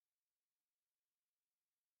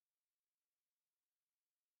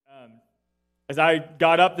As I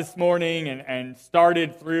got up this morning and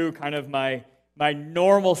started through kind of my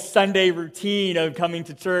normal Sunday routine of coming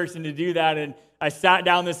to church and to do that, and I sat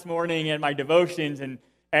down this morning in my devotions, and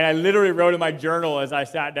I literally wrote in my journal as I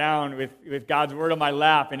sat down with God's word on my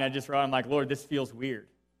lap, and I just wrote, I'm like, Lord, this feels weird.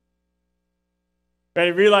 But I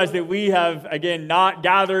realized that we have, again, not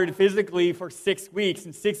gathered physically for 6 weeks,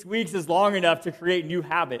 and 6 weeks is long enough to create new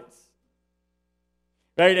habits.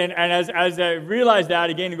 Right? And as I realized that,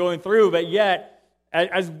 again, going through, but yet,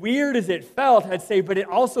 as weird as it felt, I'd say, but it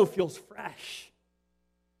also feels fresh.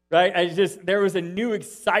 Right? There was a new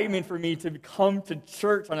excitement for me to come to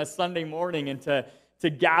church on a Sunday morning and to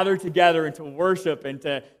gather together and to worship and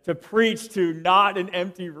to preach to not an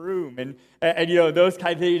empty room and those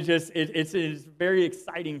kind of things. It's a very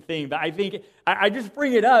exciting thing. But I think I just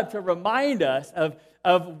bring it up to remind us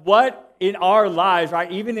of what in our lives,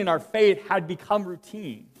 right, even in our faith, had become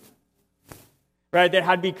routine, right? That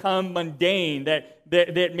had become mundane,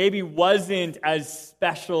 that maybe wasn't as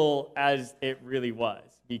special as it really was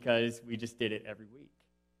because we just did it every week.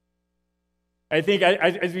 I think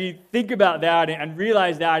as we think about that and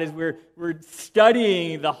realize that as we're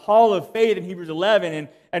studying the Hall of Faith in Hebrews 11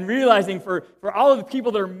 and realizing for all of the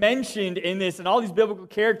people that are mentioned in this and all these biblical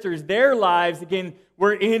characters, their lives, again,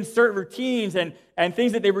 were in certain routines and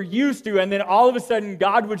things that they were used to, and then all of a sudden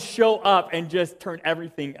God would show up and just turn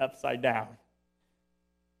everything upside down.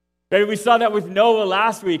 Right? We saw that with Noah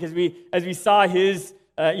last week as we saw his,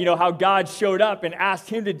 how God showed up and asked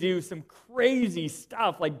him to do some crazy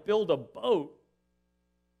stuff like build a boat.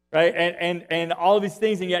 Right? And all of these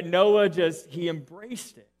things, and yet Noah he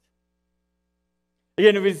embraced it.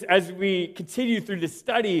 Again, it was as we continue through the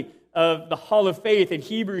study of the Hall of Faith in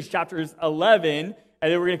Hebrews chapters 11,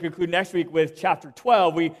 and then we're going to conclude next week with chapter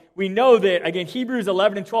 12, we know that, again, Hebrews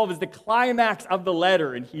 11 and 12 is the climax of the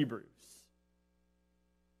letter in Hebrews.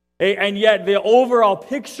 And yet the overall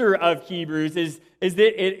picture of Hebrews is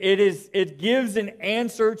that it gives an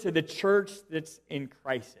answer to the church that's in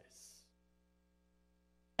crisis.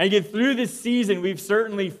 And again, through this season, we've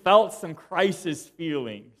certainly felt some crisis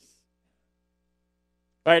feelings.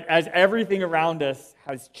 Right? As everything around us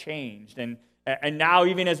has changed. And now,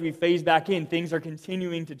 even as we phase back in, things are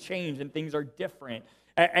continuing to change and things are different.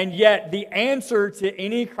 And yet, the answer to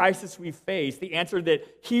any crisis we face, the answer that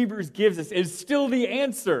Hebrews gives us, is still the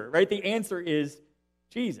answer. Right? The answer is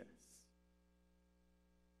Jesus.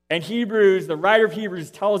 And Hebrews, the writer of Hebrews,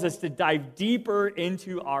 tells us to dive deeper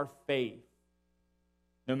into our faith,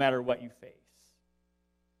 no matter what you face.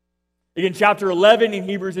 Again, chapter 11 in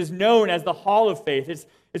Hebrews is known as the Hall of Faith.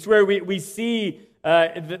 It's where we see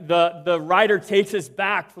the writer takes us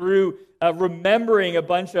back through remembering a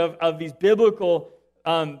bunch of these biblical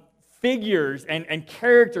figures and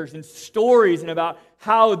characters and stories and about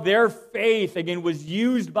how their faith, again, was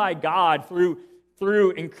used by God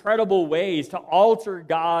through incredible ways to alter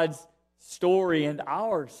God's story and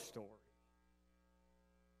our story.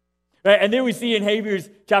 Right? And then we see in Hebrews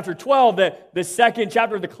chapter 12 that the second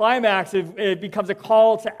chapter of the climax, it becomes a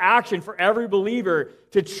call to action for every believer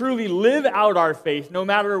to truly live out our faith no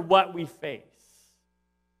matter what we face.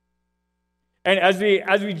 And as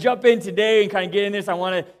we jump in today and kind of get in this, I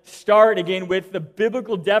want to start again with the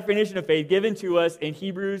biblical definition of faith given to us in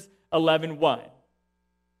Hebrews 11:1.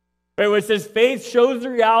 Right, where it says, faith shows the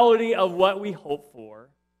reality of what we hope for,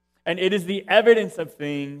 and it is the evidence of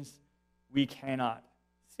things we cannot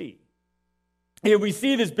see. Here we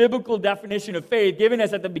see this biblical definition of faith given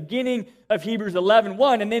us at the beginning of Hebrews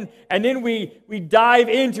 11:1, and then we dive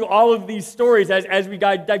into all of these stories as we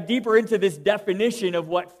dive deeper into this definition of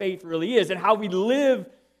what faith really is and how we live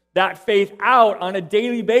that faith out on a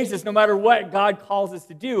daily basis, no matter what God calls us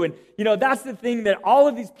to do. And that's the thing that all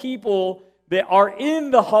of these people that are in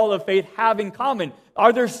the Hall of Faith have in common.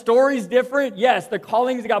 Are their stories different? Yes, the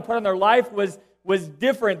callings that God put on their life was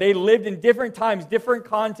different. They lived in different times, different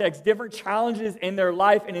contexts, different challenges in their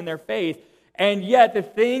life and in their faith. And yet the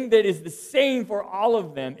thing that is the same for all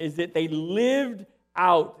of them is that they lived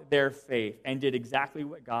out their faith and did exactly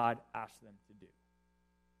what God asked them to do.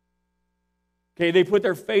 Okay, they put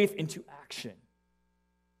their faith into action.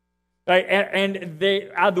 Right? And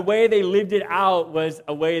the way they lived it out was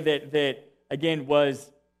a way that again,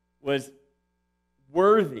 was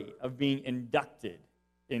worthy of being inducted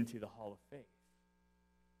into the Hall of Faith.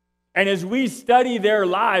 And as we study their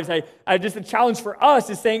lives, I just a challenge for us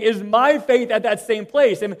is saying, is my faith at that same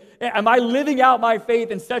place? Am I living out my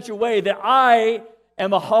faith in such a way that I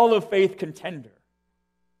am a Hall of Faith contender?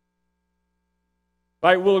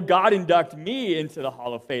 Right? Will God induct me into the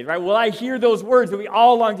Hall of Faith? Right? Will I hear those words that we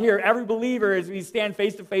all long to hear? Every believer, as we stand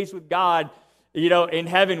face to face with God, in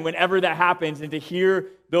heaven whenever that happens, and to hear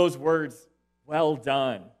those words, "Well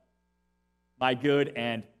done, my good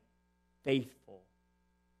and faithful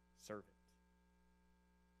servant."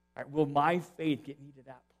 All right, will my faith get me to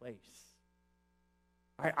that place?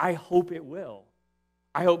 All right, I hope it will.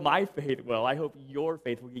 I hope my faith will. I hope your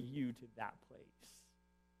faith will get you to that place.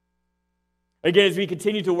 Again, as we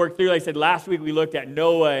continue to work through, like I said, last week we looked at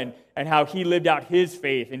Noah and how he lived out his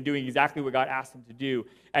faith in doing exactly what God asked him to do.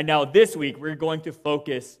 And now this week we're going to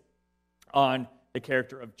focus on the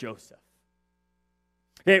character of Joseph.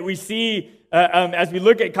 Okay, we see, as we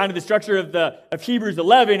look at kind of the structure of Hebrews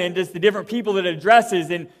 11 and just the different people that it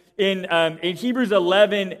addresses in Hebrews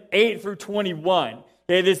 11, 8 through 21,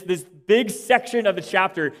 okay, this big section of the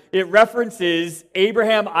chapter, it references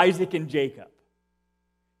Abraham, Isaac, and Jacob.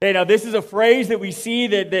 Okay, now this is a phrase that we see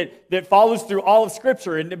that follows through all of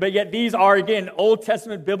Scripture, but yet these are, again, Old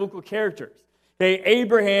Testament biblical characters. Okay,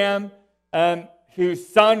 Abraham, whose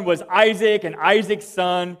son was Isaac, and Isaac's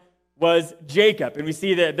son was Jacob. And we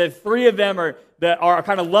see that the three of them are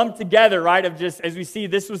kind of lumped together, right? Of just, as we see,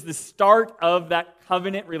 this was the start of that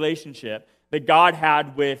covenant relationship that God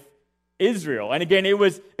had with Israel. And again, it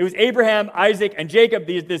was Abraham, Isaac, and Jacob,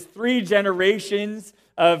 these three generations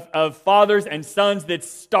of fathers and sons that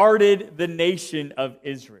started the nation of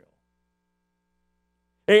Israel.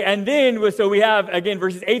 Okay, and then, so we have, again,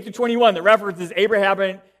 verses 8 through 21 that references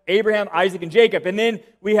Abraham, Isaac, and Jacob. And then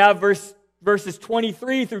we have verses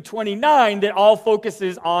 23 through 29 that all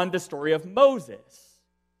focuses on the story of Moses.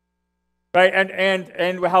 Right?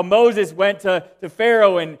 And how Moses went to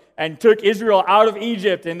Pharaoh and took Israel out of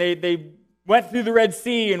Egypt, and they went through the Red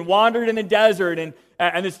Sea and wandered in the desert, and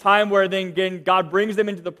this time where then again God brings them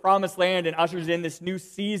into the promised land and ushers in this new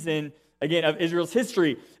season again of Israel's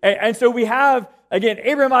history. And so we have, again,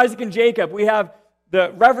 Abraham, Isaac, and Jacob. We have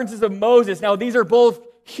the references of Moses. Now these are both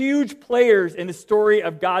huge players in the story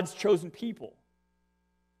of God's chosen people.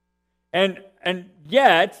 And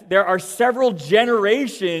yet, there are several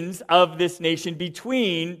generations of this nation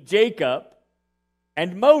between Jacob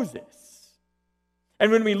and Moses.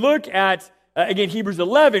 And when we look at, again, Hebrews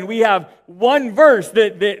 11, we have one verse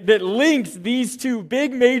that links these two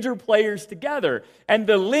big major players together. And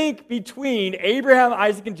the link between Abraham,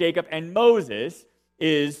 Isaac, and Jacob and Moses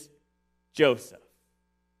is Joseph.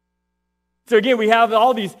 So again, we have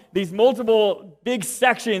all these multiple big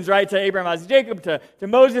sections, right, to Abraham, Isaac, Jacob, to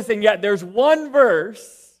Moses, and yet there's one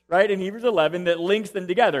verse, right, in Hebrews 11 that links them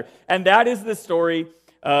together, and that is the story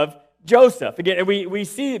of Joseph. Again, we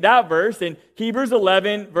see that verse in Hebrews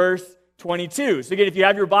 11, verse 22. So again, if you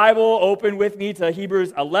have your Bible, open with me to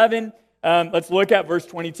Hebrews 11. Let's look at verse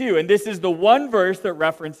 22, and this is the one verse that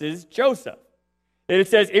references Joseph. And it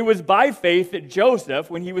says, "It was by faith that Joseph,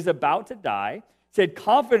 when he was about to die, said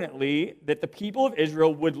confidently that the people of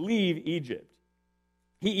Israel would leave Egypt.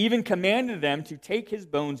 He even commanded them to take his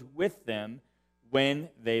bones with them when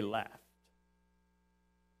they left."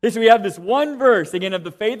 So we have this one verse, again, of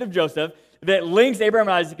the faith of Joseph that links Abraham,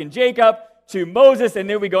 Isaac, and Jacob to Moses, and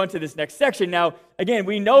then we go into this next section. Now, again,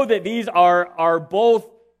 we know that these are both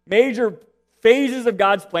major phases of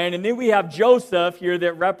God's plan, and then we have Joseph here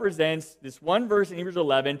that represents this one verse in Hebrews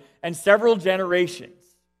 11 and several generations.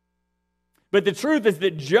 But the truth is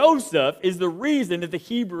that Joseph is the reason that the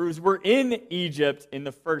Hebrews were in Egypt in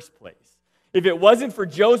the first place. If it wasn't for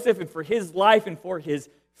Joseph and for his life and for his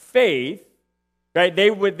faith, right,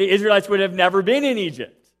 the Israelites would have never been in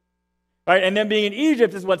Egypt. Right? And them being in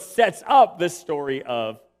Egypt is what sets up the story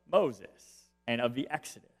of Moses and of the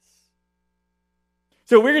Exodus.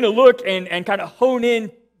 So we're going to look and kind of hone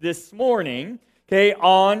in this morning, okay,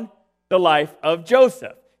 on the life of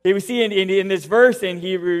Joseph. Okay, we see in this verse in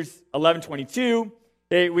Hebrews 11:22,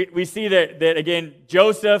 okay, we see that again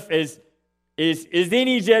Joseph is in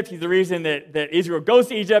Egypt. He's the reason that Israel goes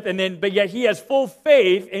to Egypt, but yet he has full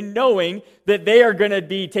faith in knowing that they are going to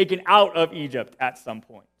be taken out of Egypt at some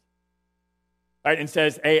point. Right, and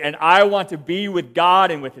says, "Hey, and I want to be with God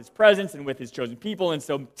and with His presence and with His chosen people, and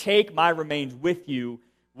so take my remains with you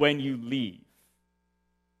when you leave."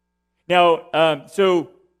 Now, so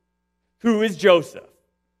who is Joseph?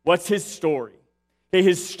 What's his story? Okay,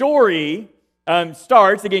 his story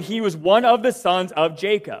starts, again, he was one of the sons of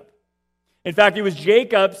Jacob. In fact, it was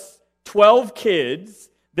Jacob's 12 kids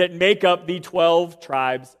that make up the 12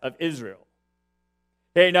 tribes of Israel.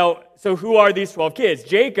 Okay, now, so who are these 12 kids?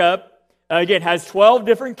 Jacob, again, has 12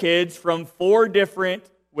 different kids from 4 different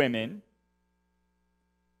women,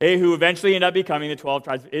 okay, who eventually end up becoming the 12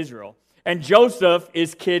 tribes of Israel. And Joseph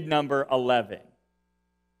is kid number 11.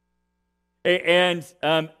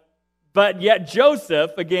 But yet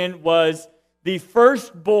Joseph, again, was the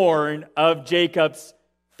firstborn of Jacob's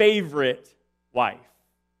favorite wife.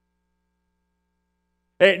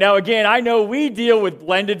 Hey, now again, I know we deal with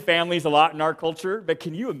blended families a lot in our culture, but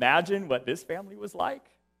can you imagine what this family was like?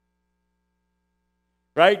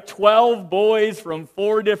 Right? 12 boys from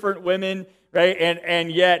 4 different women, right?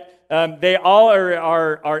 And yet they all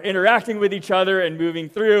are interacting with each other and moving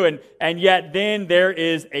through, and yet then there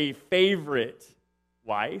is a favorite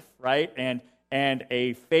wife, right? And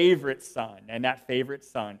a favorite son, and that favorite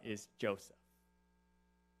son is Joseph.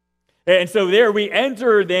 And so there we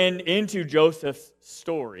enter then into Joseph's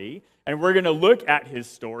story, and we're going to look at his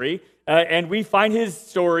story, and we find his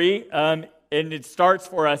story, and it starts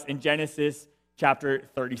for us in Genesis chapter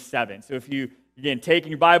 37. So if you, again, take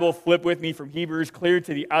your Bible, flip with me from Hebrews clear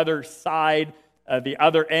to the other side, the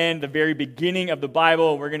other end, the very beginning of the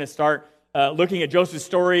Bible. We're going to start looking at Joseph's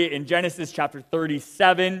story in Genesis chapter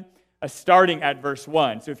 37, starting at verse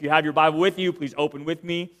 1. So if you have your Bible with you, please open with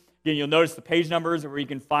me. Again, you'll notice the page numbers where you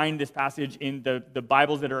can find this passage in the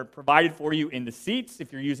Bibles that are provided for you in the seats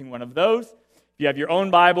if you're using one of those. If you have your own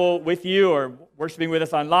Bible with you or worshiping with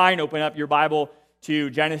us online, open up your Bible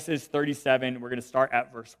to Genesis 37. We're going to start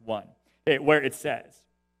at verse 1, where it says,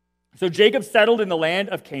 "So Jacob settled in the land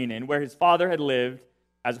of Canaan, where his father had lived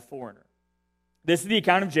as a foreigner. This is the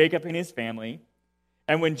account of Jacob and his family.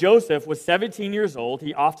 And when Joseph was 17 years old,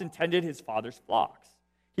 he often tended his father's flocks.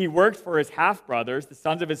 He worked for his half-brothers, the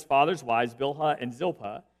sons of his father's wives, Bilhah and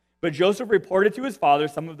Zilpah. But Joseph reported to his father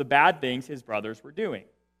some of the bad things his brothers were doing.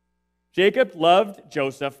 Jacob loved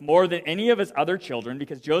Joseph more than any of his other children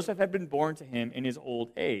because Joseph had been born to him in his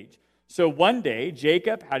old age. So one day,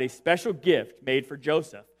 Jacob had a special gift made for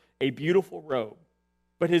Joseph, a beautiful robe.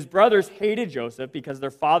 But his brothers hated Joseph because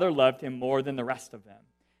their father loved him more than the rest of them.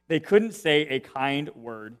 They couldn't say a kind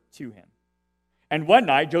word to him. And one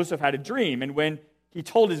night, Joseph had a dream, and when he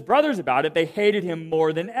told his brothers about it, they hated him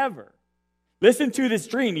more than ever. Listen to this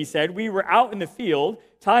dream, he said. We were out in the field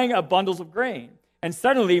tying up bundles of grain. And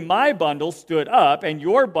suddenly my bundle stood up, and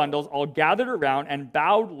your bundles all gathered around and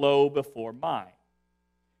bowed low before mine.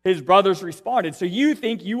 His brothers responded, so you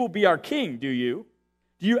think you will be our king, do you?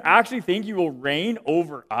 Do you actually think you will reign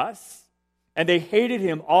over us? And they hated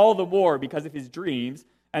him all the more because of his dreams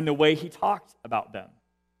and the way he talked about them.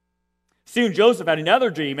 Soon Joseph had another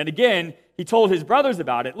dream, and again he told his brothers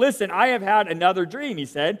about it. Listen, I have had another dream, he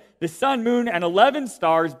said. The sun, moon, and 11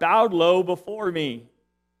 stars bowed low before me.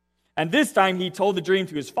 And this time he told the dream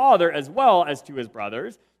to his father as well as to his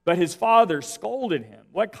brothers, but his father scolded him.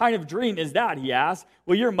 What kind of dream is that, he asked.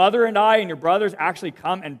 Will your mother and I and your brothers actually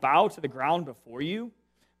come and bow to the ground before you?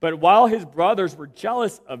 But while his brothers were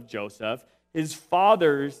jealous of Joseph, his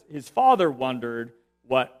father wondered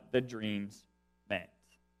what the dreams meant.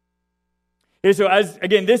 Okay, so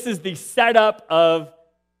again, this is the setup of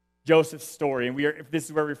Joseph's story, and this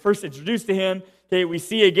is where we're first introduced to him. Okay, we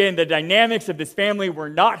see again the dynamics of this family were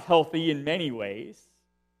not healthy in many ways.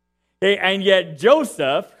 Okay, and yet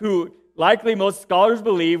Joseph, who likely most scholars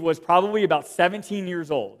believe was probably about 17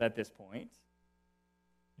 years old at this point,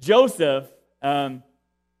 Joseph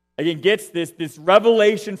again gets this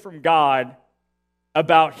revelation from God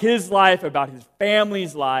about his life, about his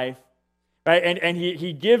family's life. Right? And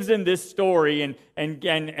he gives him this story and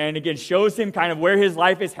again shows him kind of where his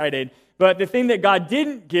life is headed. But the thing that God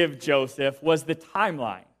didn't give Joseph was the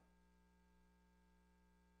timeline.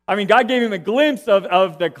 I mean, God gave him a glimpse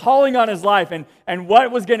of the calling on his life and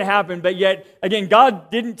what was going to happen, but yet, again, God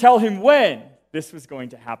didn't tell him when this was going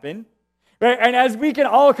to happen. Right? And as we can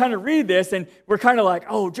all kind of read this, and we're kind of like,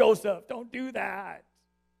 oh, Joseph, don't do that.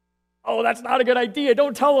 Oh, that's not a good idea.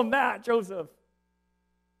 Don't tell him that, Joseph.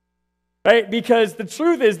 Right? Because the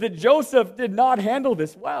truth is that Joseph did not handle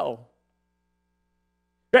this well.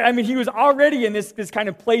 Right? I mean, he was already in this kind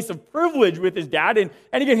of place of privilege with his dad. And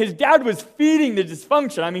again, his dad was feeding the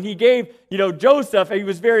dysfunction. I mean, he gave, Joseph, he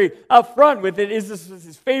was very upfront with it. This was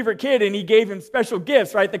his favorite kid, and he gave him special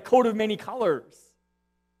gifts, right? The coat of many colors.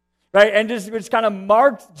 Right? And just kind of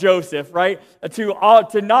marked Joseph, right?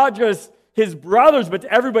 To not just his brothers, but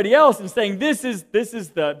to everybody else, and saying, this is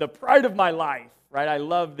the pride of my life. Right? I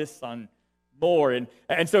love this son more. And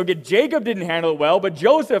so again, Jacob didn't handle it well, but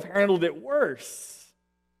Joseph handled it worse.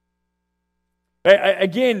 Right?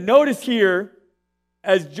 Again, notice here,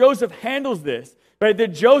 as Joseph handles this, right, that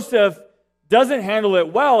Joseph doesn't handle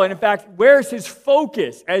it well. And in fact, where's his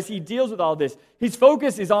focus as he deals with all this? His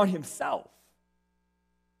focus is on himself.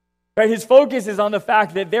 Right? His focus is on the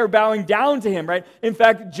fact that they're bowing down to him. Right? In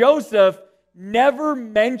fact, Joseph never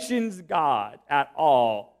mentions God at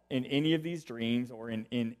all in any of these dreams or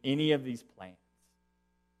in any of these plans.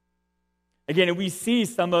 Again, we see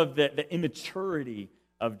some of the immaturity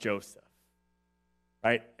of Joseph,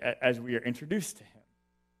 right, as we are introduced to him.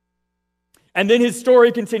 And then his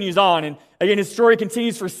story continues on. And again, his story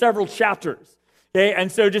continues for several chapters. Okay,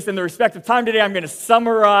 and so just in the respect of time today, I'm going to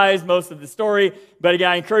summarize most of the story. But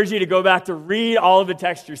again, I encourage you to go back to read all of the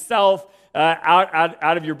text yourself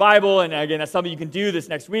out of your Bible. And again, that's something you can do this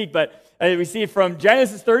next week. But we see from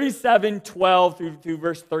Genesis 37:12 through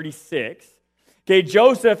verse 36, okay,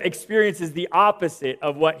 Joseph experiences the opposite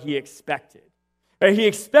of what he expected. Right? He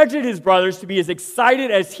expected his brothers to be as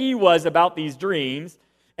excited as he was about these dreams,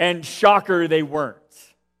 and shocker, they weren't.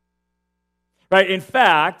 Right? In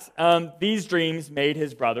fact, these dreams made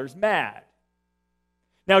his brothers mad.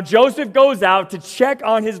 Now, Joseph goes out to check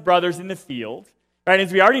on his brothers in the field. Right?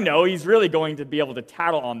 As we already know, he's really going to be able to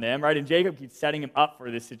tattle on them. Right? And Jacob keeps setting him up for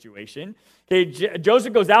this situation. Okay,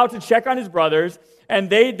 Joseph goes out to check on his brothers, and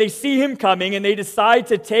they see him coming, and they decide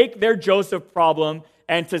to take their Joseph problem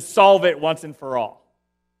and to solve it once and for all.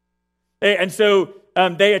 And so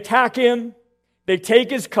they attack him. They take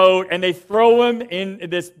his coat and they throw him in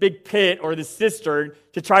this big pit or this cistern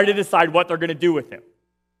to try to decide what they're going to do with him.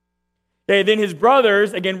 Okay, then his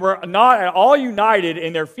brothers, again, were not at all united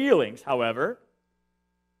in their feelings, however,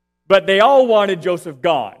 but they all wanted Joseph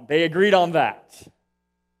gone. They agreed on that.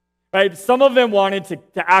 Right? Some of them wanted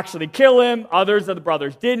to actually kill him. Others of the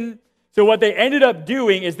brothers didn't. So what they ended up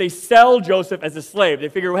doing is they sell Joseph as a slave. They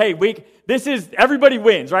figure, hey, everybody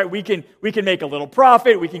wins, right? We can make a little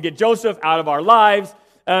profit. We can get Joseph out of our lives.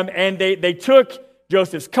 And they took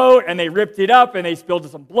Joseph's coat and they ripped it up and they spilled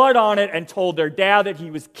some blood on it and told their dad that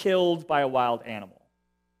he was killed by a wild animal.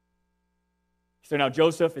 So now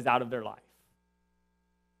Joseph is out of their life.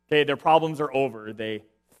 Okay, their problems are over, they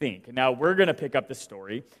think. And now we're going to pick up the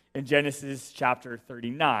story in Genesis chapter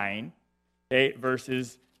 39, okay,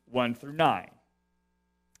 verses 1 through 9.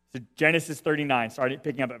 So Genesis 39, starting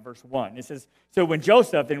picking up at verse 1. It says, so when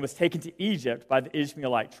Joseph then was taken to Egypt by the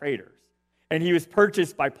Ishmaelite traders, and he was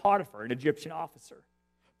purchased by Potiphar, an Egyptian officer.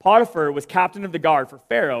 Potiphar was captain of the guard for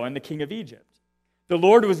Pharaoh and the king of Egypt. The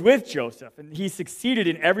Lord was with Joseph, and he succeeded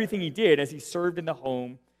in everything he did as he served in the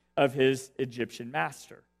home of his Egyptian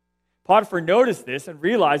master. Potiphar noticed this and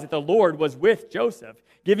realized that the Lord was with Joseph,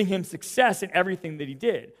 giving him success in everything that he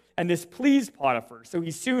did. And this pleased Potiphar, so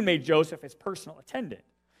he soon made Joseph his personal attendant.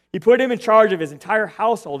 He put him in charge of his entire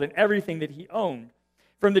household and everything that he owned.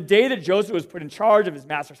 From the day that Joseph was put in charge of his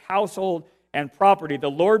master's household and property,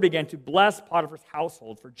 the Lord began to bless Potiphar's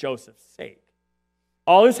household for Joseph's sake.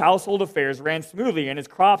 All his household affairs ran smoothly, and his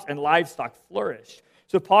crops and livestock flourished.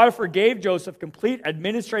 So Potiphar gave Joseph complete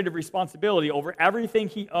administrative responsibility over everything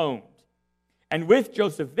he owned. And with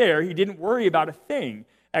Joseph there, he didn't worry about a thing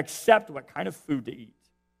except what kind of food to eat.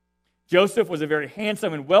 Joseph was a very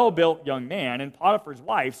handsome and well-built young man, and Potiphar's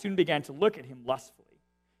wife soon began to look at him lustfully.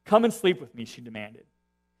 Come and sleep with me, she demanded.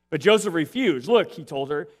 But Joseph refused. Look, he told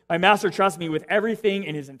her, my master trusts me with everything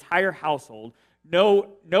in his entire household. No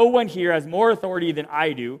one here has more authority than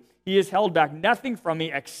I do. He has held back nothing from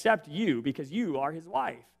me except you, because you are his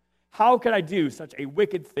wife. How could I do such a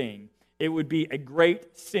wicked thing? It would be a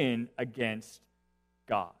great sin against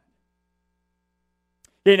God.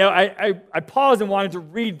 You know, I paused and wanted to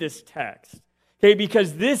read this text, okay,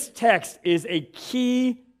 because this text is a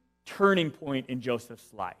key turning point in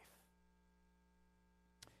Joseph's life.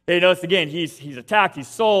 Okay, notice again, he's attacked, he's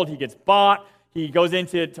sold, he gets bought, he goes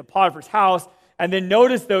into Potiphar's house, and then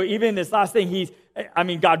notice though, even in this last thing,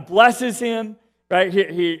 God blesses him, right?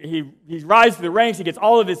 He rises to the ranks, he gets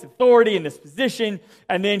all of this authority and this position,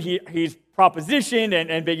 and then he's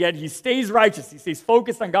propositioned, but yet he stays righteous, he stays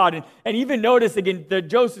focused on God. And even notice again,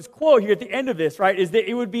 Joseph's quote here at the end of this, right, is that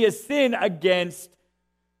it would be a sin against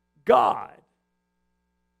God.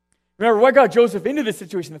 Remember, what got Joseph into this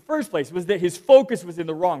situation in the first place was that his focus was in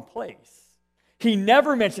the wrong place. He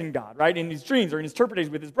never mentioned God, right, in his dreams or in his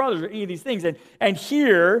interpretations with his brothers or any of these things. And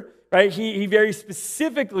here, right, he very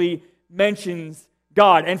specifically mentions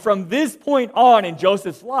God. And from this point on in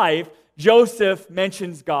Joseph's life, Joseph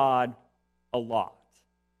mentions God a lot.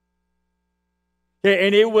 Okay,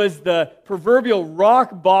 and it was the proverbial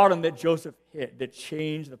rock bottom that Joseph hit that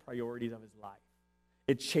changed the priorities of his life.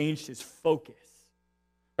 It changed his focus,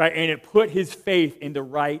 right? And it put his faith in the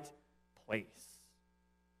right place.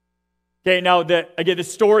 Okay, now the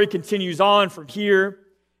story continues on from here,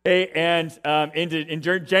 okay, and in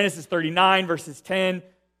Genesis 39, verses 10,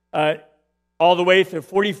 all the way to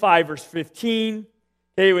 45, verse 15.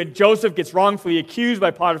 Okay, when Joseph gets wrongfully accused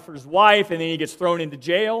by Potiphar's wife, and then he gets thrown into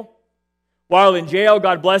jail. While in jail,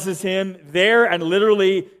 God blesses him there, and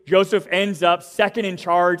literally Joseph ends up second in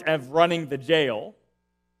charge of running the jail.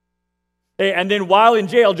 Okay, and then while in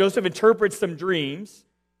jail, Joseph interprets some dreams,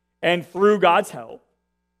 and through God's help.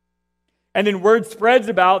 And then word spreads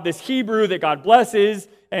about this Hebrew that God blesses,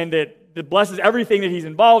 and that that blesses everything that he's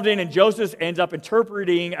involved in, and Joseph ends up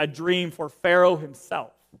interpreting a dream for Pharaoh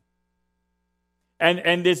himself.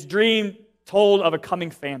 And this dream told of a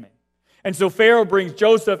coming famine. And so Pharaoh brings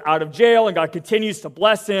Joseph out of jail, and God continues to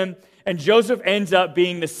bless him, and Joseph ends up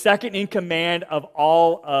being the second in command of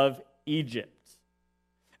all of Egypt.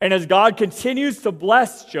 And as God continues to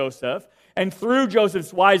bless Joseph, and through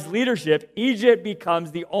Joseph's wise leadership, Egypt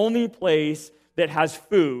becomes the only place that has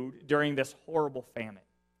food during this horrible famine.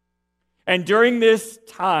 And during this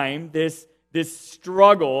time, this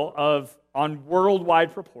struggle on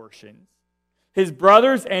worldwide proportions, his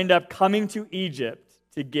brothers end up coming to Egypt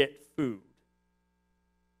to get food.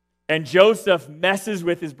 And Joseph messes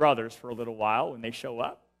with his brothers for a little while when they show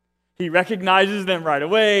up. He recognizes them right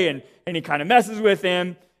away, and he kind of messes with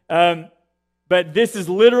them. But this is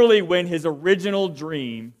literally when his original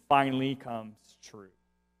dream finally comes true.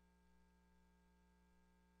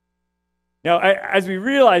 Now, as we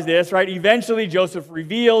realize this, right, eventually Joseph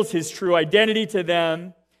reveals his true identity to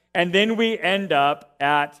them, and then we end up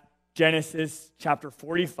at Genesis chapter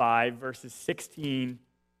 45, verses 16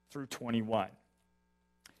 through 21.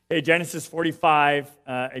 Okay, Genesis 45,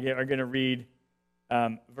 again, we're going to read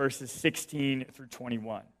verses 16 through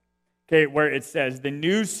 21. Okay, where it says, "The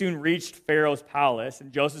news soon reached Pharaoh's palace,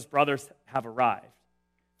 and Joseph's brothers have arrived.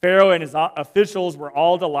 Pharaoh and his officials were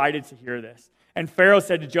all delighted to hear this. And Pharaoh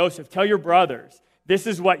said to Joseph, 'Tell your brothers, this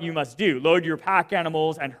is what you must do. Load your pack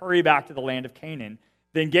animals and hurry back to the land of Canaan.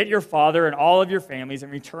 Then get your father and all of your families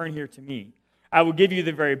and return here to me. I will give you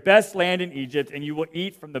the very best land in Egypt, and you will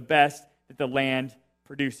eat from the best that the land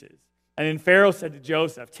produces.' And then Pharaoh said to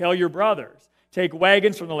Joseph, 'Tell your brothers, take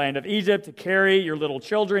wagons from the land of Egypt to carry your little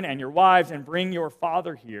children and your wives and bring your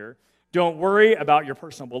father here. Don't worry about your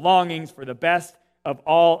personal belongings, for the best of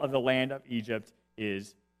all of the land of Egypt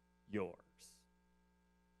is yours.'"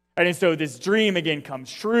 And so this dream again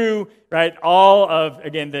comes true, right? All of,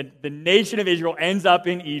 again, the nation of Israel ends up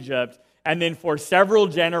in Egypt, and then for several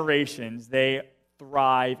generations, they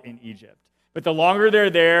thrive in Egypt. But the longer they're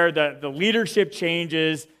there, the leadership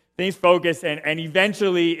changes, things focus, and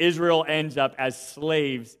eventually Israel ends up as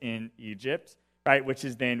slaves in Egypt, right? Which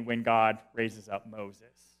is then when God raises up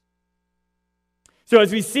Moses. So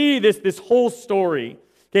as we see this whole story,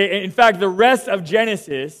 okay, in fact, the rest of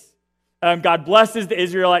Genesis, God blesses the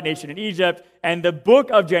Israelite nation in Egypt, and the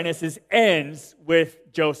book of Genesis ends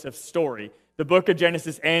with Joseph's story. The book of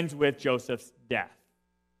Genesis ends with Joseph's death.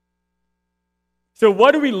 So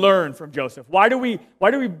what do we learn from Joseph? Why do we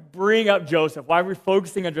bring up Joseph? Why are we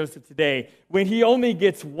focusing on Joseph today when he only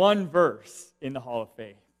gets one verse in the Hall of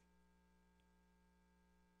Faith?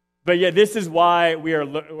 But yet this is why we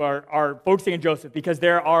are focusing on Joseph, because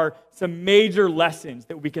there are some major lessons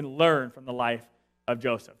that we can learn from the life of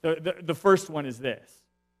Joseph. The first one is this,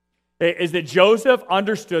 is that Joseph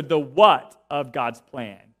understood the what of God's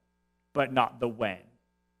plan, but not the when.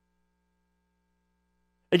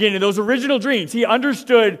 Again, in those original dreams, he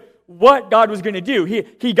understood what God was going to do.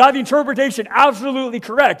 He got the interpretation absolutely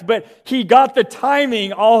correct, but he got the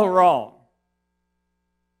timing all wrong.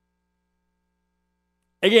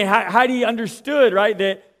 Again, how he understood, right,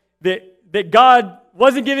 that God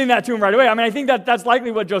wasn't giving that to him right away. I mean, I think that's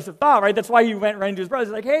likely what Joseph thought, right? That's why he went right into his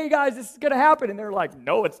brothers, like, "Hey, guys, this is going to happen." And they're like,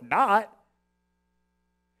 "No, it's not."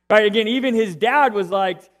 Right? Again, even his dad was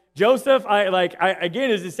like, "Joseph,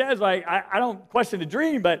 again, as it says, like, I don't question the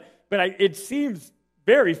dream, but it seems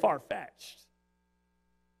very far-fetched."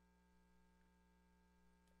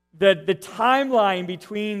 The timeline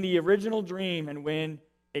between the original dream and when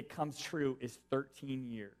it comes true is 13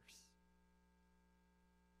 years.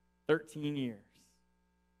 13 years.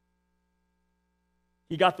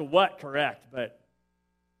 He got the what correct, but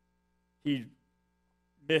he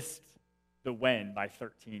missed the when by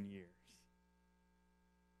 13 years.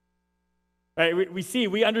 Right?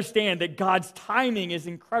 We understand that God's timing is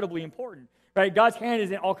incredibly important. Right? God's hand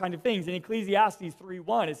is in all kinds of things. In Ecclesiastes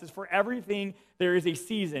 3:1, it says, "For everything there is a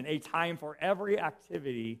season, a time for every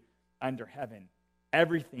activity under heaven."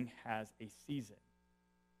 Everything has a season.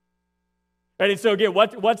 Right? And so again,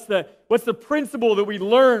 what's the principle that we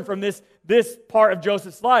learn from this part of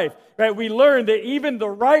Joseph's life? Right? We learn that even the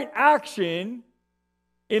right action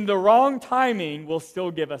in the wrong timing will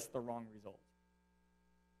still give us the wrong result.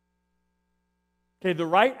 Okay, the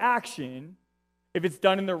right action, if it's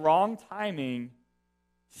done in the wrong timing,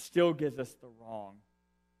 still gives us the wrong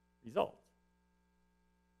result.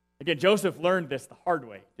 Again, Joseph learned this the hard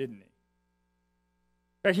way, didn't he?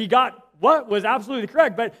 He got what was absolutely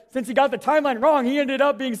correct, but since he got the timeline wrong, he ended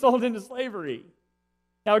up being sold into slavery.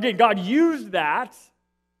 Now again, God used that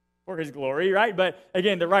for his glory, right? But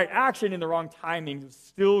again, the right action in the wrong timing will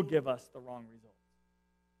still give us the wrong result.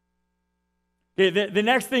 Okay, the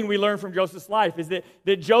next thing we learn from Joseph's life is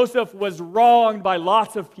that Joseph was wronged by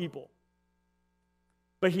lots of people,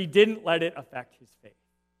 but he didn't let it affect his faith.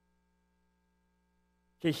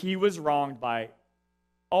 Okay, he was wronged by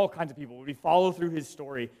all kinds of people. When we follow through his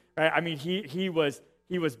story, right? I mean, he was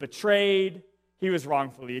betrayed. He was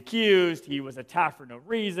wrongfully accused. He was attacked for no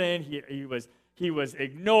reason. He was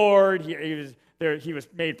ignored. He was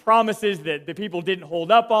made promises that the people didn't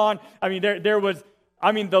hold up on. I mean,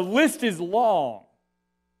 the list is long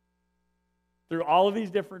through all of these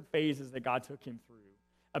different phases that God took him through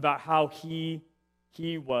about how he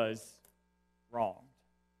was wronged.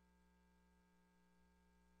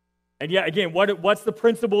 And yet, again, what's the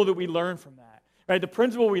principle that we learn from that? Right? The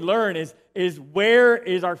principle we learn is where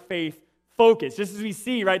is our faith focused? Just as we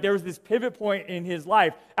see, right, there was this pivot point in his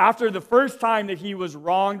life after the first time that he was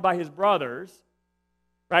wronged by his brothers,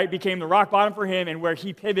 right, became the rock bottom for him, and where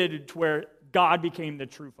he pivoted to where God became the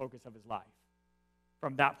true focus of his life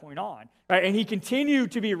from that point on, right? And he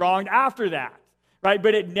continued to be wronged after that, right?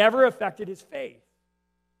 But it never affected his faith.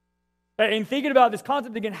 Right? And thinking about this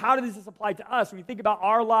concept again, how does this apply to us when we think about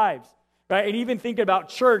our lives, right? And even thinking about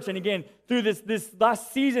church, and again, through this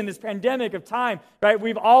last season, this pandemic of time, right?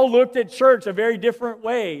 We've all looked at church a very different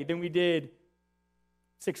way than we did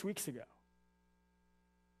 6 weeks ago.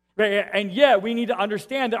 Right? And yet, we need to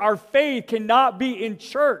understand that our faith cannot be in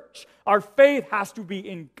church. Our faith has to be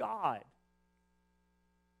in God.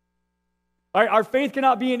 Right? Our faith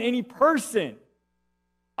cannot be in any person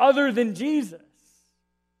other than Jesus.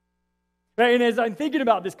 Right? And as I'm thinking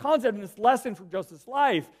about this concept and this lesson from Joseph's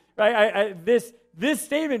life, right, this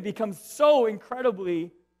statement becomes so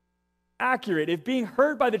incredibly accurate. If being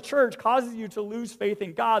hurt by the church causes you to lose faith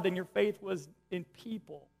in God, then your faith was in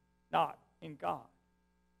people, not in God.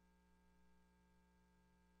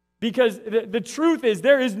 Because the truth is,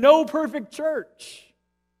 there is no perfect church.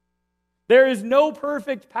 There is no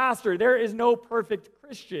perfect pastor. There is no perfect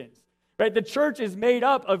Christians. Right? The church is made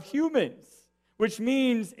up of humans, which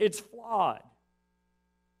means it's flawed.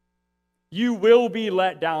 You will be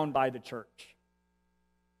let down by the church.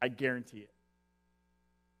 I guarantee it.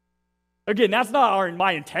 Again, that's not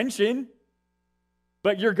my intention,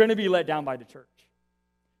 but you're going to be let down by the church.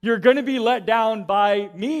 You're going to be let down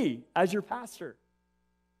by me as your pastor.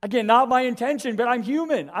 Again, not my intention, but I'm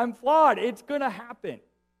human. I'm flawed. It's going to happen.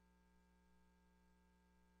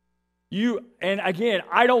 And again,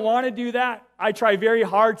 I don't want to do that. I try very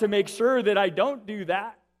hard to make sure that I don't do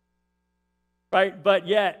that. Right? But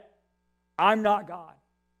yet, I'm not God.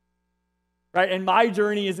 Right? And my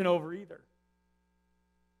journey isn't over either.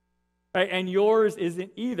 Right? And yours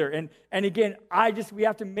isn't either. And again, we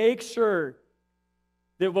have to make sure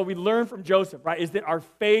that what we learn from Joseph, right, is that our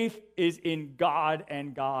faith is in God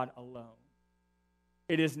and God alone.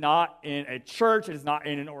 It is not in a church. It is not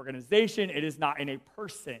in an organization. It is not in a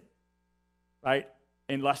person, right,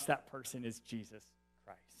 unless that person is Jesus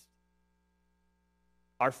Christ.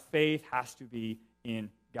 Our faith has to be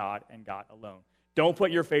in God and God alone. Don't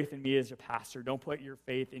put your faith in me as a pastor. Don't put your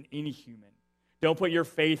faith in any human. Don't put your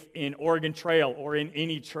faith in Oregon Trail or in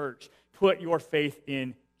any church. Put your faith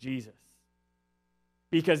in Jesus.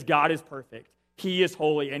 Because God is perfect, He is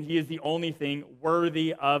holy, and He is the only thing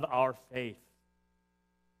worthy of our faith.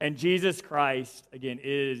 And Jesus Christ, again,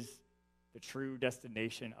 is the true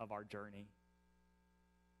destination of our journey.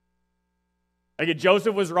 Again,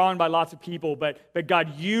 Joseph was wronged by lots of people, but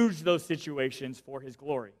God used those situations for His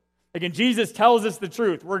glory. Again, Jesus tells us the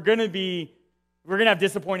truth. We're going to have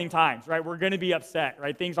disappointing times, right? We're going to be upset,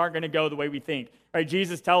 right? Things aren't going to go the way we think, right?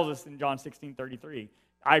 Jesus tells us in John 16:33,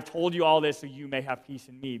 I've told you all this so you may have peace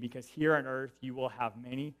in me, because here on earth you will have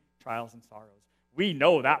many trials and sorrows. We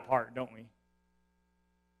know that part, don't we?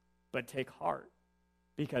 But take heart,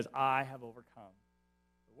 because I have overcome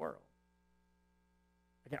the world.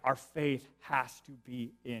 Again, our faith has to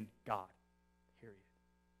be in God, period.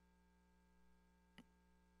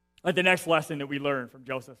 Like the next lesson that we learn from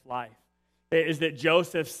Joseph's life is that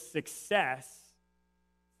Joseph's success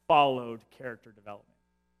followed character development.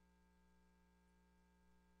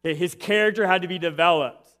 His character had to be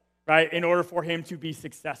developed, right, in order for him to be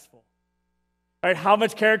successful. Right? How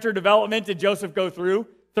much character development did Joseph go through?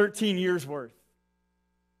 13 years worth.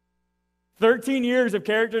 13 years of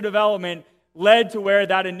character development led to where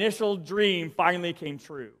that initial dream finally came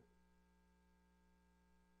true.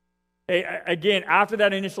 Again, after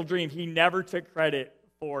that initial dream, he never took credit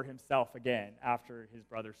for himself again after his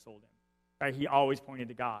brothers sold him. Right? He always pointed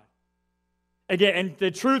to God. Again, and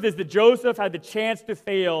the truth is that Joseph had the chance to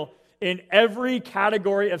fail in every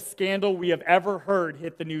category of scandal we have ever heard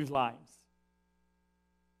hit the news lines.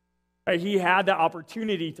 Right? He had the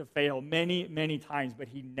opportunity to fail many, many times, but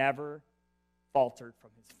he never faltered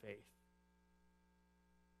from his faith.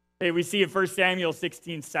 Hey, we see in 1 Samuel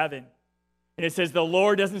 16:7, and it says, the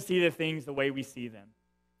Lord doesn't see the things the way we see them.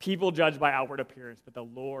 People judge by outward appearance, but the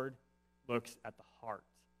Lord looks at the heart.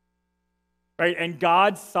 Right? And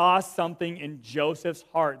God saw something in Joseph's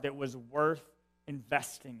heart that was worth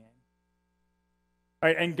investing in.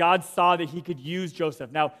 Right? And God saw that he could use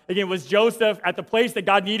Joseph. Now, again, was Joseph at the place that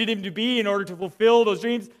God needed him to be in order to fulfill those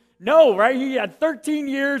dreams? No, right? He had 13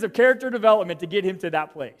 years of character development to get him to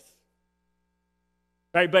that place.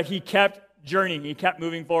 Right? But he kept journeying. He kept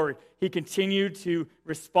moving forward. He continued to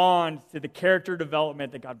respond to the character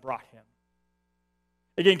development that God brought him.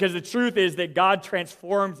 Again, because the truth is that God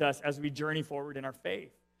transforms us as we journey forward in our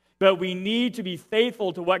faith. But we need to be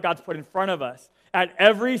faithful to what God's put in front of us at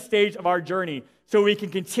every stage of our journey so we can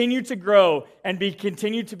continue to grow and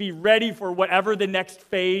continue to be ready for whatever the next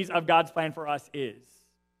phase of God's plan for us is.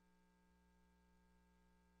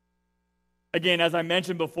 Again, as I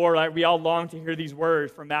mentioned before, we all long to hear these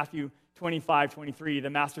words from Matthew 25:23. The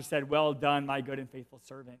master said, well done, my good and faithful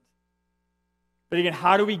servant. But again,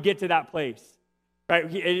 how do we get to that place?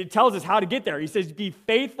 Right? It tells us how to get there. He says, be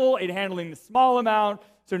faithful in handling the small amount,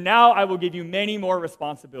 so now I will give you many more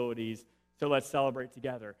responsibilities, so let's celebrate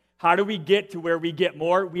together. How do we get to where we get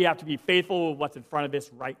more? We have to be faithful with what's in front of us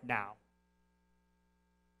right now.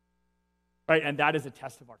 Right? And that is a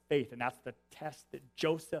test of our faith, and that's the test that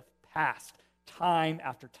Joseph passed time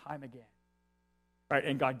after time again. Right?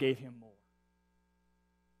 And God gave him more.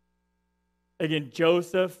 Again,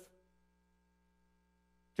 Joseph's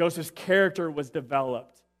character was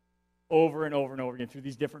developed over and over and over again through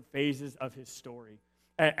these different phases of his story.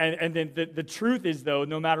 And then the truth is, though,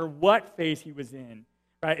 no matter what phase he was in,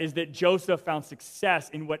 right, is that Joseph found success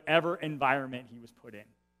in whatever environment he was put in.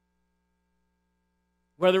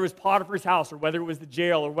 Whether it was Potiphar's house, or whether it was the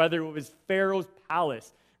jail, or whether it was Pharaoh's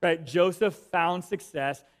palace, right, Joseph found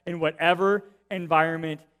success in whatever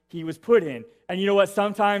environment he was put in. And you know what?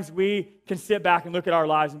 Sometimes we can sit back and look at our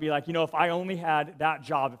lives and be like, if I only had that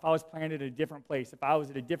job, if I was planted at a different place, if I was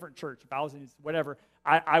at a different church, if I was in whatever,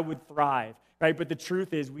 I would thrive, right? But the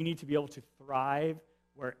truth is we need to be able to thrive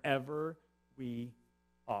wherever we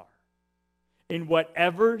are. In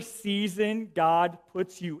whatever season God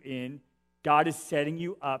puts you in, God is setting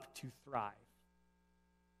you up to thrive.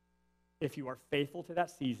 If you are faithful to that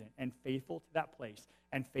season and faithful to that place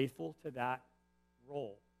and faithful to that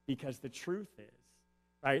role. Because the truth is,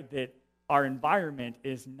 right, that our environment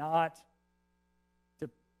is not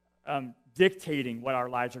dictating what our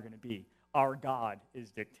lives are going to be. Our God is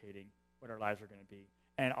dictating what our lives are going to be.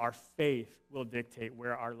 And our faith will dictate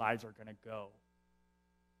where our lives are going to go.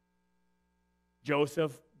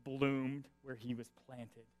 Joseph bloomed where he was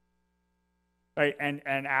planted. Right? And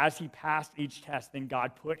as he passed each test, then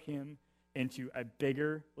God put him into a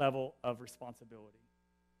bigger level of responsibility.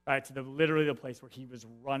 Right, to literally the place where he was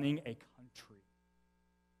running a country.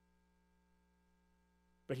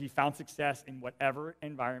 But he found success in whatever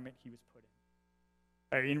environment he was put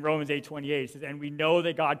in. Right, in Romans 8:28, it says, and we know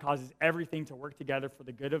that God causes everything to work together for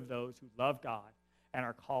the good of those who love God and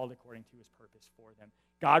are called according to his purpose for them.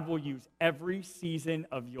 God will use every season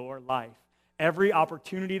of your life, every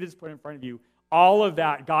opportunity that's put in front of you, all of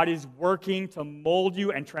that, God is working to mold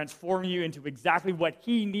you and transform you into exactly what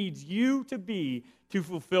he needs you to be to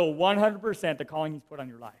fulfill 100% the calling he's put on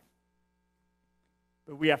your life.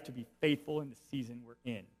 But we have to be faithful in the season we're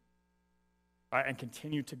in, right, and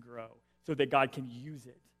continue to grow so that God can use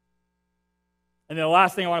it. And then the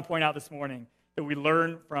last thing I want to point out this morning that we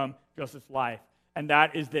learn from Joseph's life, and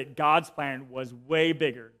that is that God's plan was way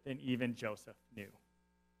bigger than even Joseph knew.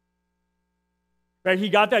 Right, he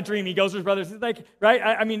got that dream. He goes to his brothers. He's like,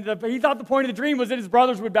 right? He thought the point of the dream was that his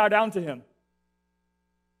brothers would bow down to him.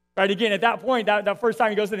 Right, again, at that point, that first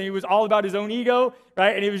time he goes to them, he was all about his own ego,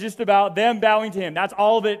 right? And it was just about them bowing to him. That's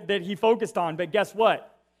all that he focused on. But guess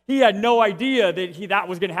what? He had no idea that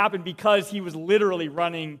was going to happen because he was literally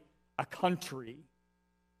running a country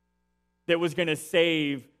that was going to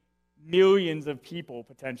save millions of people,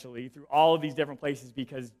 potentially, through all of these different places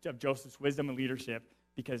because of Joseph's wisdom and leadership,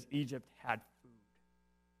 because Egypt had food.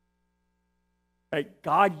 Right?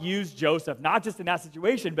 God used Joseph, not just in that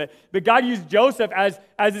situation, but God used Joseph as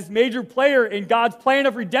this major player in God's plan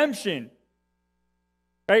of redemption.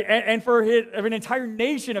 Right? And for an entire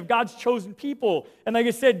nation of God's chosen people. And like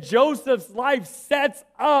I said, Joseph's life sets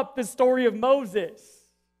up the story of Moses.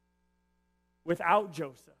 Without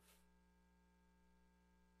Joseph,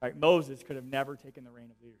 right, Moses could have never taken the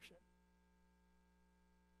reign of leadership.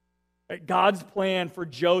 Right? God's plan for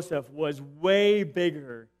Joseph was way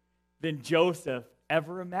bigger than Joseph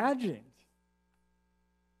ever imagined.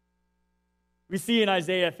 We see in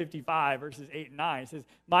Isaiah 55, verses 8 and 9, it says,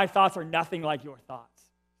 my thoughts are nothing like your thoughts,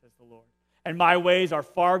 says the Lord. And my ways are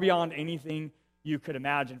far beyond anything you could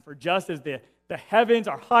imagine. For just as the heavens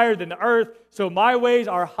are higher than the earth, so my ways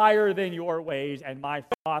are higher than your ways, and my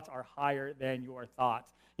thoughts are higher than your thoughts.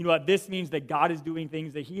 You know what? This means that God is doing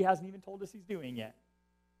things that he hasn't even told us he's doing yet.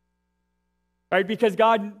 Right? Because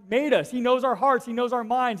God made us. He knows our hearts. He knows our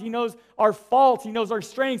minds. He knows our faults. He knows our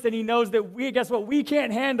strengths. And he knows that guess what? We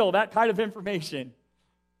can't handle that kind of information.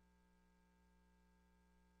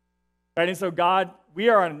 Right? And so we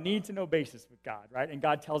are on a need-to-know basis with God, right? And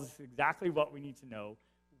God tells us exactly what we need to know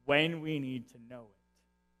when we need to know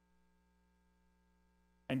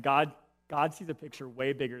it. And God sees a picture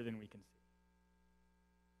way bigger than we can see.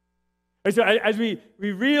 And so as we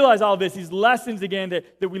realize all this, these lessons again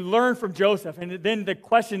that we learn from Joseph, and then the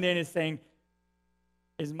question then is saying,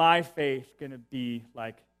 is my faith going to be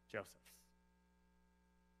like Joseph's?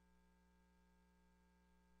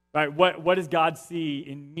 Right? What does God see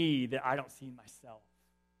in me that I don't see in myself?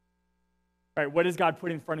 Right? What does God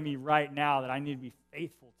put in front of me right now that I need to be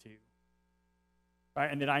faithful to?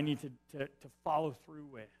 Right? And that I need to follow through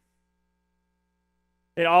with.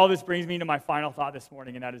 And all this brings me to my final thought this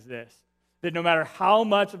morning, and that is this. That no matter how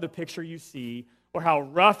much of the picture you see or how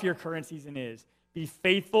rough your current season is, be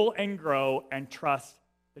faithful and grow and trust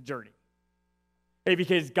the journey. Okay,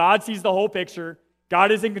 because God sees the whole picture,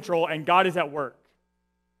 God is in control, and God is at work.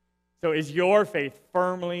 So is your faith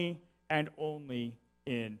firmly and only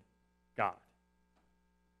in God?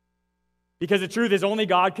 Because the truth is only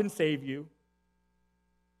God can save you.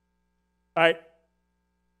 Right?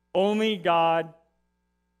 Only God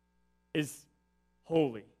is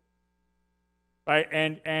holy. Right?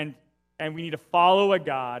 And we need to follow a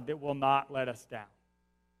God that will not let us down.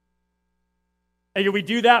 And we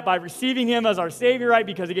do that by receiving him as our Savior, right?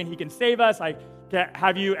 Because again, he can save us.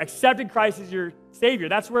 Have you accepted Christ as your Savior?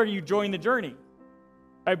 That's where you join the journey.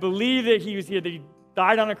 I believe that he was here, that he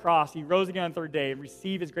died on a cross, he rose again on the third day, and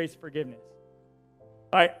receive his grace and forgiveness.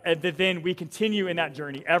 Right? And that then we continue in that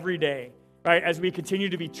journey every day, right? As we continue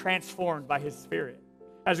to be transformed by his Spirit,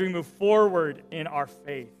 as we move forward in our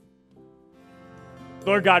faith.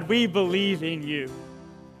 Lord God, we believe in you.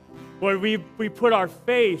 Lord, we put our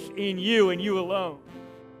faith in you and you alone.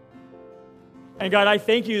 And God, I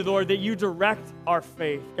thank you, Lord, that you direct our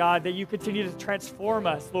faith. God, that you continue to transform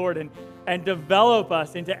us, Lord, and develop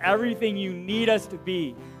us into everything you need us to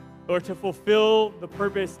be, Lord, to fulfill the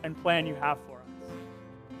purpose and plan you have for us.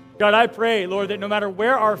 God, I pray, Lord, that no matter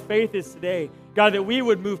where our faith is today, God, that we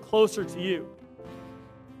would move closer to you.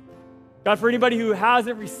 God, for anybody who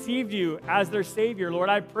hasn't received you as their Savior, Lord,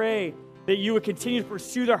 I pray that you would continue to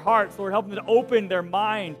pursue their hearts, Lord, help them to open their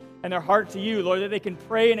mind and their heart to you, Lord, that they can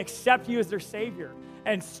pray and accept you as their Savior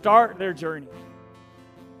and start their journey.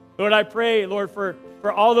 Lord, I pray, Lord, for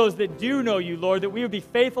all those that do know you, Lord, that we would be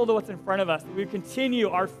faithful to what's in front of us, that we would continue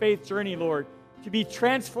our faith journey, Lord, to be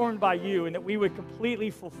transformed by you, and that we would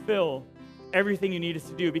completely fulfill everything you need us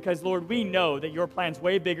to do, because, Lord, we know that your plan's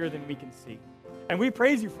way bigger than we can see, and we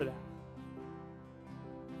praise you for that.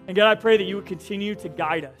 And God, I pray that you would continue to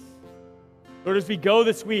guide us. Lord, as we go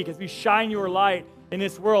this week, as we shine your light in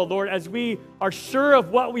this world, Lord, as we are sure of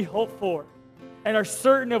what we hope for and are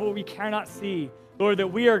certain of what we cannot see, Lord, that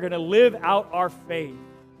we are going to live out our faith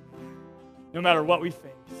no matter what we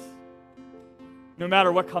face. No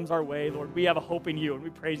matter what comes our way, Lord, we have a hope in you, and we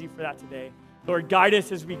praise you for that today. Lord, guide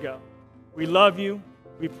us as we go. We love you.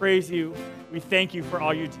 We praise you. We thank you for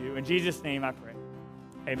all you do. In Jesus' name I pray.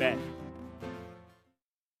 Amen.